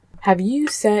Have you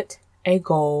set a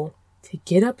goal to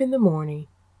get up in the morning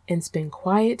and spend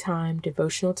quiet time,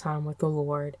 devotional time with the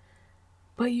Lord,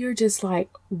 but you're just like,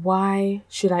 why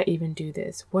should I even do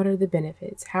this? What are the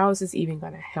benefits? How is this even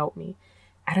going to help me?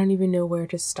 I don't even know where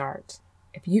to start.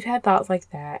 If you've had thoughts like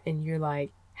that and you're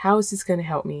like, how is this going to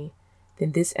help me?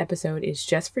 Then this episode is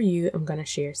just for you. I'm going to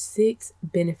share 6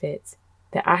 benefits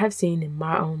that I have seen in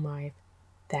my own life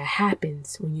that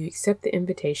happens when you accept the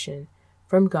invitation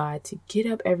from God to get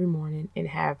up every morning and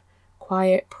have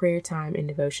quiet prayer time and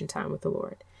devotion time with the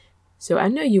Lord. So I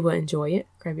know you will enjoy it.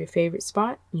 Grab your favorite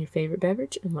spot and your favorite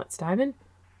beverage and let's dive in.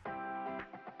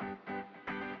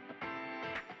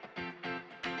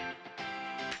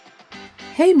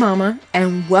 Hey mama,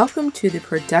 and welcome to the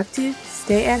Productive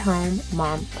Stay-at-Home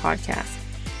Mom podcast.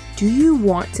 Do you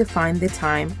want to find the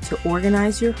time to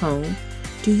organize your home?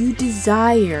 Do you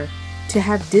desire to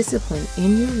have discipline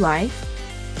in your life?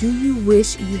 Do you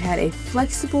wish you had a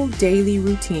flexible daily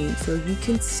routine so you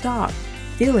can stop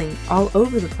feeling all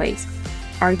over the place?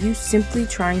 Are you simply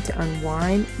trying to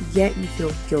unwind, yet you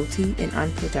feel guilty and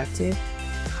unproductive?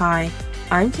 Hi,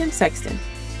 I'm Kim Sexton.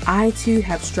 I too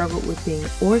have struggled with being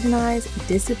organized,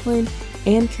 disciplined,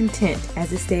 and content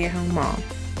as a stay-at-home mom.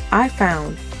 I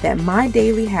found that my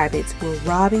daily habits were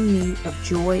robbing me of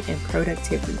joy and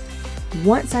productivity.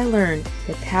 Once I learned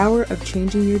the power of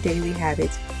changing your daily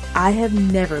habits, I have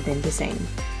never been the same.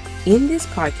 In this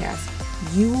podcast,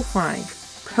 you will find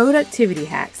productivity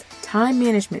hacks, time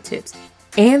management tips,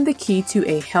 and the key to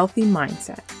a healthy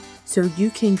mindset so you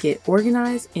can get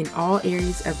organized in all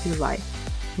areas of your life.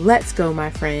 Let's go, my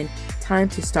friend. Time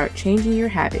to start changing your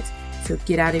habits. So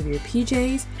get out of your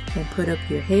PJs and put up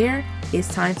your hair. It's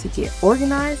time to get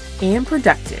organized and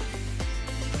productive.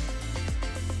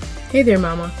 Hey there,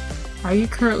 mama. Are you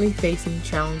currently facing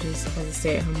challenges as a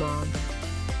stay-at-home mom?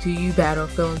 Do you battle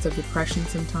feelings of depression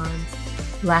sometimes,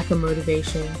 lack of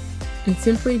motivation, and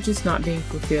simply just not being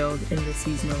fulfilled in this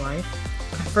season of life?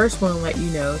 I first want to let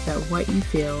you know that what you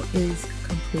feel is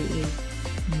completely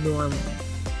normal.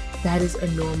 That is a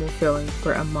normal feeling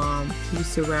for a mom who's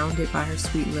surrounded by her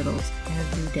sweet littles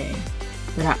every day.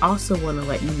 But I also want to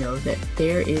let you know that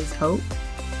there is hope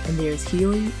and there is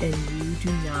healing, and you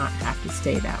do not have to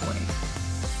stay that way.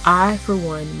 I, for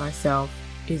one, myself,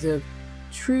 is a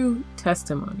true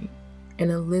testimony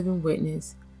and a living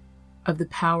witness of the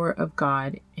power of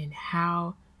God and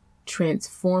how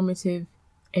transformative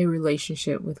a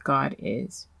relationship with God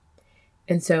is.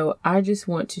 And so I just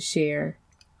want to share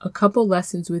a couple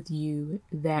lessons with you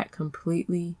that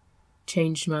completely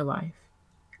changed my life.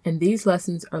 And these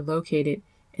lessons are located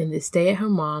in the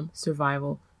Stay-at-Home Mom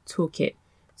Survival Toolkit.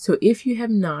 So if you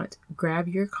have not grabbed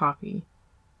your copy,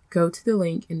 go to the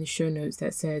link in the show notes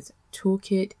that says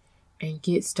Toolkit and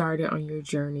get started on your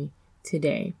journey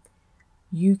today.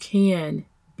 You can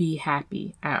be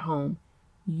happy at home.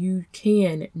 You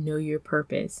can know your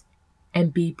purpose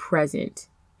and be present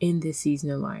in this season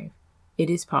of life.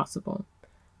 It is possible.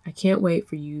 I can't wait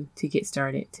for you to get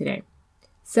started today.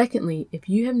 Secondly, if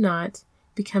you have not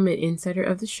become an insider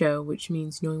of the show, which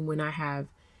means knowing when I have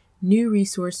new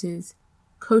resources,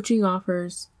 coaching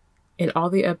offers, and all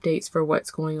the updates for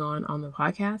what's going on the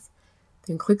podcast,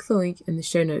 then click the link in the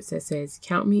show notes that says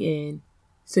Count Me In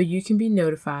so you can be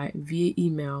notified via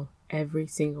email every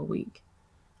single week.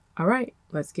 All right,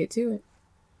 let's get to it.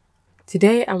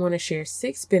 Today, I want to share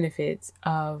 6 benefits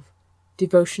of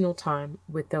devotional time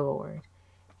with the Lord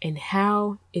and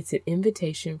how it's an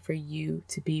invitation for you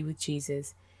to be with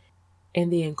Jesus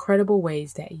and the incredible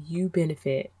ways that you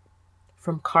benefit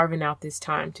from carving out this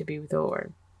time to be with the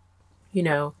Lord. You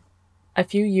know, a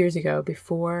few years ago,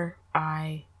 before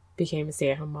I became a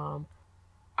stay-at-home mom,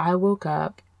 I woke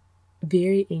up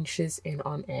very anxious and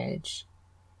on edge.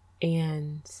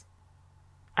 And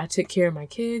I took care of my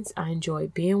kids. I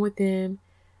enjoyed being with them,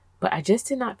 but I just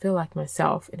did not feel like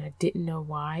myself, and I didn't know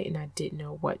why, and I didn't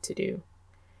know what to do.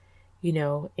 You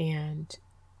know, and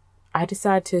I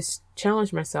decided to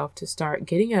challenge myself to start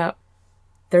getting up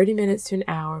 30 minutes to an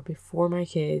hour before my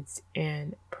kids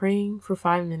and praying for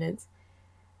 5 minutes,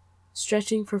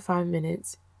 stretching for 5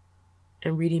 minutes,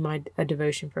 and reading a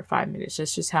devotion for 5 minutes.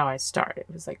 That's just how I started.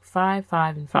 It was like 5,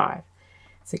 5, and 5.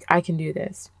 It's like, I can do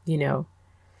this, you know.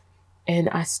 And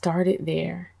I started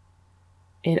there.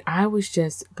 And I was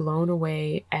just blown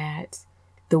away at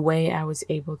the way I was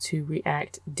able to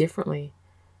react differently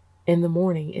in the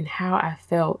morning and how I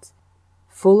felt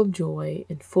full of joy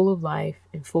and full of life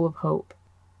and full of hope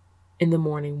in the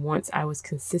morning once I was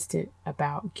consistent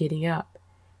about getting up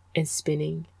and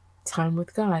spending time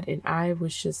with God. And I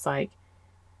was just like,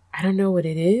 I don't know what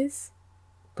it is,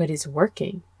 but it's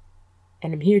working.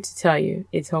 And I'm here to tell you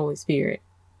it's Holy Spirit.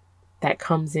 that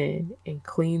comes in and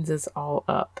cleans us all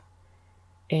up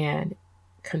and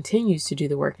continues to do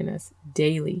the work in us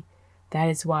daily. That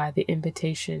is why the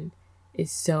invitation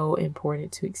is so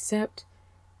important to accept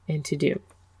and to do.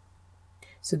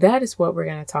 So that is what we're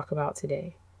going to talk about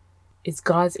today. It's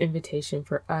God's invitation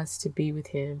for us to be with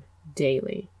him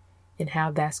daily and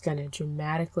how that's going to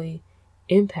dramatically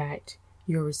impact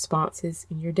your responses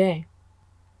in your day.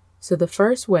 So the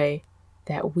first way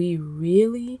that we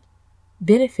really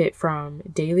benefit from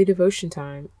daily devotion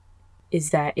time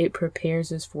is that it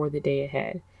prepares us for the day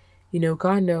ahead.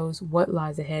 God knows what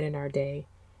lies ahead in our day.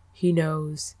 He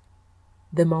knows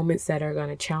the moments that are going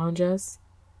to challenge us,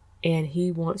 and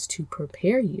he wants to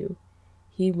prepare you.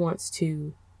 He wants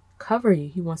to cover you.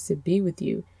 He wants to be with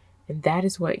you. And that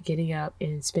is what getting up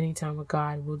and spending time with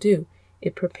God will do.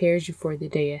 It prepares you for the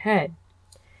day ahead.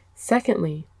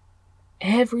 Secondly,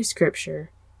 every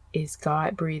scripture is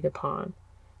God breathed upon.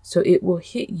 So it will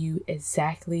hit you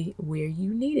exactly where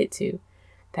you need it to.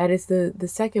 That is the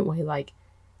second way. Like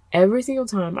every single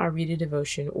time I read a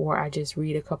devotion or I just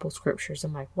read a couple scriptures,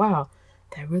 I'm like, wow,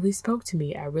 that really spoke to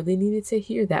me. I really needed to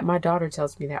hear that. My daughter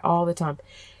tells me that all the time.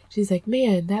 She's like,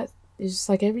 man, that is just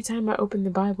like every time I open the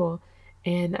Bible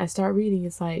and I start reading,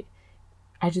 it's like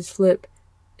I just flip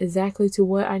exactly to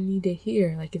what I need to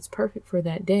hear. Like it's perfect for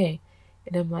that day.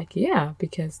 And I'm like, yeah,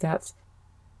 because that's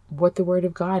what the word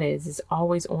of God is. It's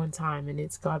always on time and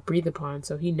it's God breathed upon.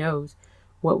 So he knows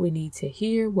what we need to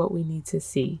hear, what we need to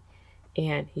see,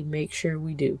 and he makes sure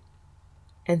we do.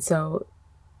 And so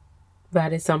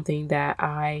that is something that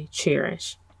I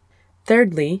cherish.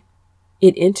 Thirdly,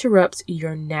 it interrupts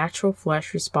your natural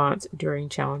flesh response during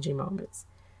challenging moments.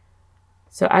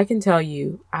 So I can tell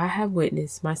you, I have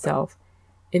witnessed myself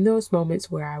in those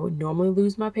moments where I would normally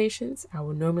lose my patience. I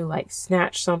would normally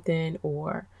snatch something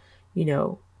or,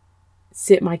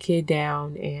 sit my kid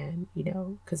down and,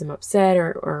 because I'm upset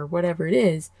or whatever it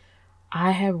is.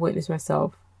 I have witnessed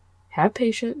myself have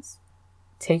patience,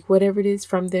 take whatever it is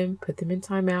from them, put them in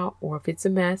timeout, or if it's a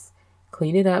mess,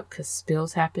 clean it up because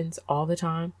spills happens all the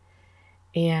time,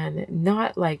 and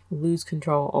not lose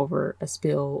control over a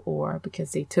spill or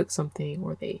because they took something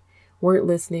or they weren't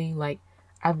listening.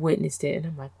 I've witnessed it and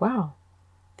I'm like, wow,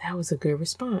 that was a good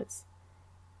response.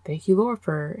 Thank you, Lord,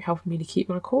 for helping me to keep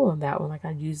my cool on that one.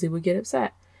 I usually would get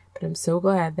upset, but I'm so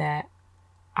glad that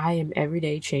I am every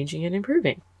day changing and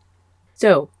improving.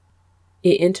 So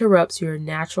it interrupts your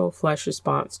natural flesh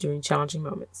response during challenging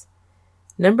moments.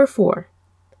 Number 4,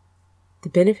 the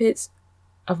benefits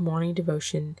of morning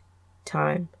devotion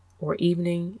time or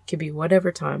evening, it could be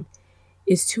whatever time,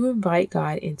 is to invite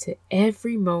God into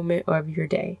every moment of your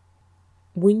day.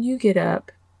 When you get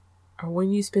up or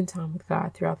when you spend time with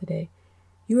God throughout the day,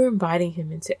 you are inviting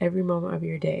him into every moment of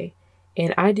your day.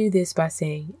 And I do this by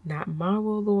saying, not my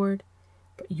will, Lord,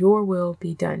 but your will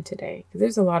be done today. Because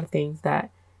there's a lot of things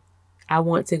that I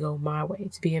want to go my way,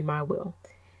 to be in my will.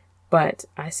 But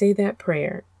I say that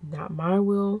prayer, not my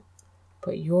will,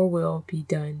 but your will be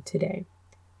done today.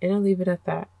 And I leave it at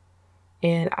that.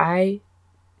 And I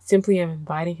simply am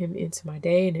inviting him into my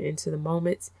day and into the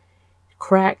moments,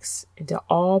 cracks, into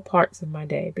all parts of my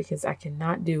day, because I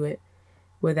cannot do it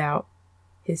without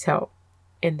his help.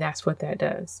 And that's what that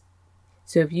does.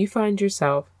 So if you find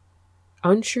yourself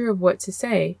unsure of what to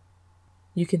say,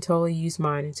 you can totally use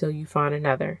mine until you find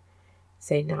another.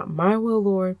 Say, not my will,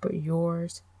 Lord, but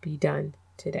yours be done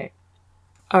today.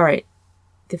 All right.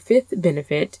 The 5th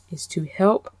benefit is to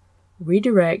help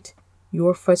redirect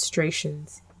your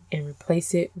frustrations and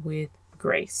replace it with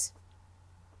grace.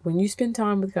 When you spend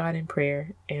time with God in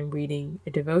prayer and reading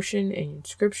a devotion and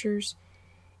scriptures,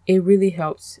 it really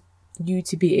helps you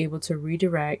to be able to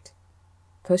redirect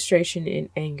frustration and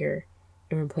anger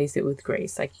and replace it with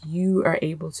grace. You are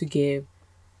able to give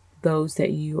those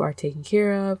that you are taking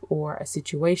care of or a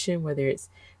situation, whether it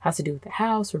has to do with the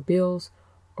house or bills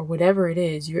or whatever it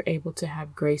is, you're able to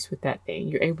have grace with that thing.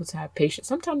 You're able to have patience.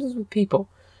 Sometimes it's with people.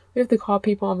 We have to call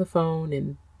people on the phone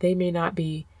and they may not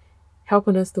be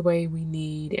helping us the way we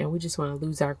need and we just want to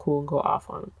lose our cool and go off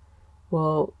on them.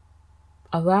 Well,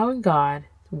 allowing God's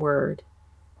word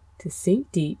to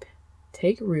sink deep,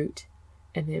 take root,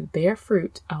 and then bear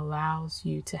fruit allows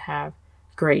you to have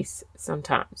grace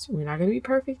sometimes. We're not going to be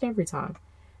perfect every time,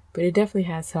 but it definitely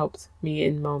has helped me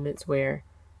in moments where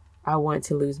I want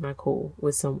to lose my cool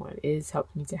with someone. It has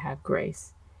helped me to have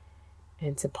grace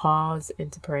and to pause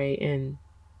and to pray and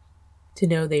to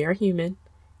know they are human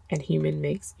and human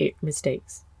makes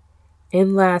mistakes.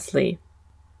 And lastly,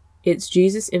 it's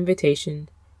Jesus' invitation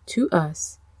to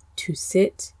us to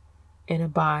sit and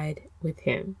abide with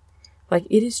him.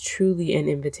 It is truly an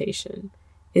invitation.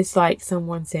 It's like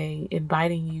someone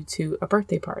inviting you to a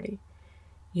birthday party.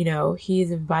 He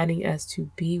is inviting us to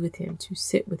be with him, to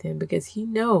sit with him, because he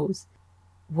knows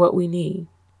what we need.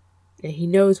 And he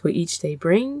knows what each day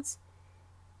brings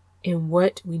and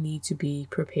what we need to be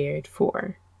prepared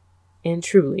for. And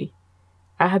truly,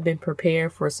 I have been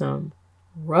prepared for some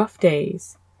rough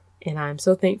days, and I'm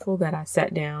so thankful that I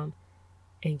sat down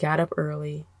and got up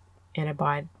early and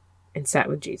abide and sat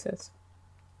with Jesus.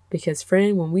 Because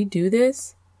friend, when we do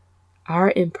this,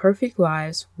 our imperfect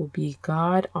lives will be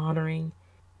God-honoring,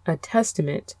 a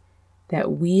testament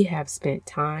that we have spent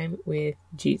time with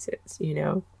Jesus.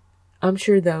 I'm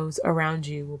sure those around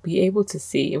you will be able to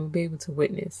see and will be able to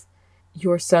witness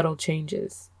your subtle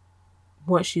changes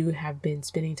once you have been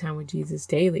spending time with Jesus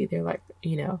daily. They're like,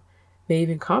 they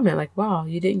even comment like, wow,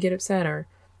 you didn't get upset, or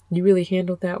you really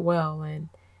handled that well. And,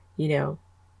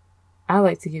 I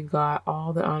like to give God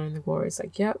all the honor and the glory. It's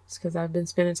like, yep, it's because I've been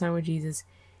spending time with Jesus.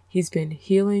 He's been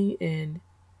healing and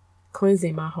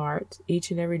cleansing my heart each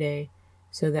and every day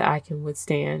so that I can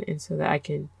withstand and so that I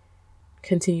can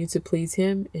continue to please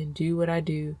him and do what I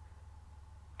do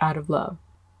out of love.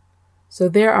 So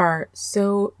there are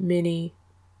so many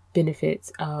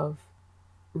benefits of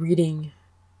reading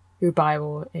your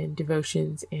Bible and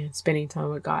devotions and spending time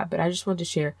with God. But I just want to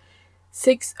share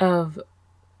 6 of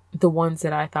the ones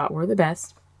that I thought were the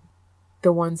best,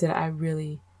 the ones that I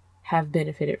really have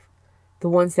benefited, the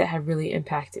ones that have really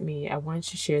impacted me. I wanted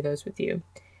to share those with you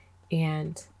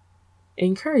and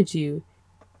encourage you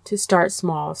to start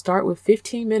small. Start with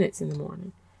 15 minutes in the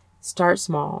morning. Start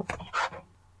small.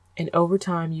 And over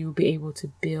time, you will be able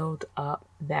to build up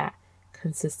that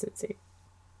consistency.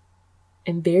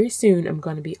 And very soon, I'm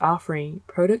going to be offering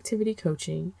productivity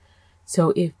coaching.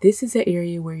 So if this is an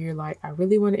area where you're like, I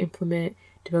really want to implement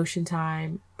devotion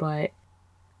time, but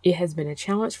it has been a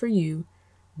challenge for you,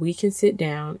 we can sit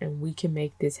down and we can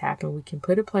make this happen. We can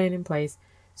put a plan in place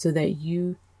so that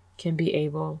you can be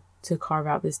able to carve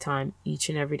out this time each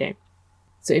and every day.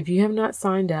 So if you have not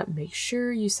signed up, make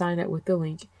sure you sign up with the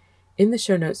link in the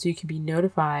show notes so you can be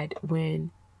notified when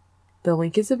the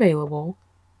link is available.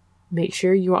 Make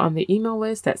sure you are on the email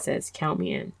list that says Count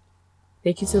Me In.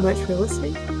 Thank you so much for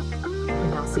listening,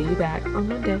 and I'll see you back on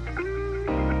Monday.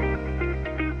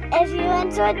 If you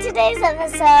enjoyed today's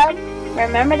episode,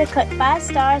 remember to click 5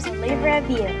 stars and leave a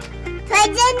review.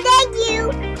 Please and thank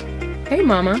you. Hey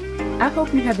Mama, I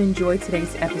hope you have enjoyed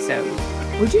today's episode.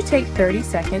 Would you take 30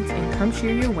 seconds and come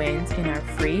share your wins in our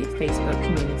free Facebook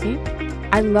community?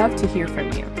 I'd love to hear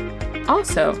from you.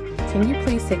 Also, can you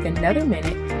please take another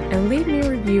minute and leave me a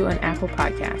review on Apple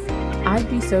Podcasts? I'd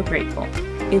be so grateful.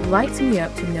 It lights me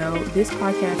up to know this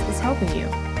podcast is helping you.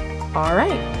 All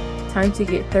right. Time to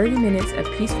get 30 minutes of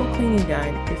peaceful cleaning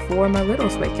done before my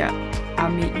littles wake up.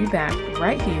 I'll meet you back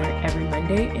right here every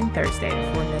Monday and Thursday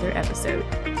for another episode.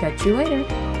 Catch you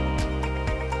later.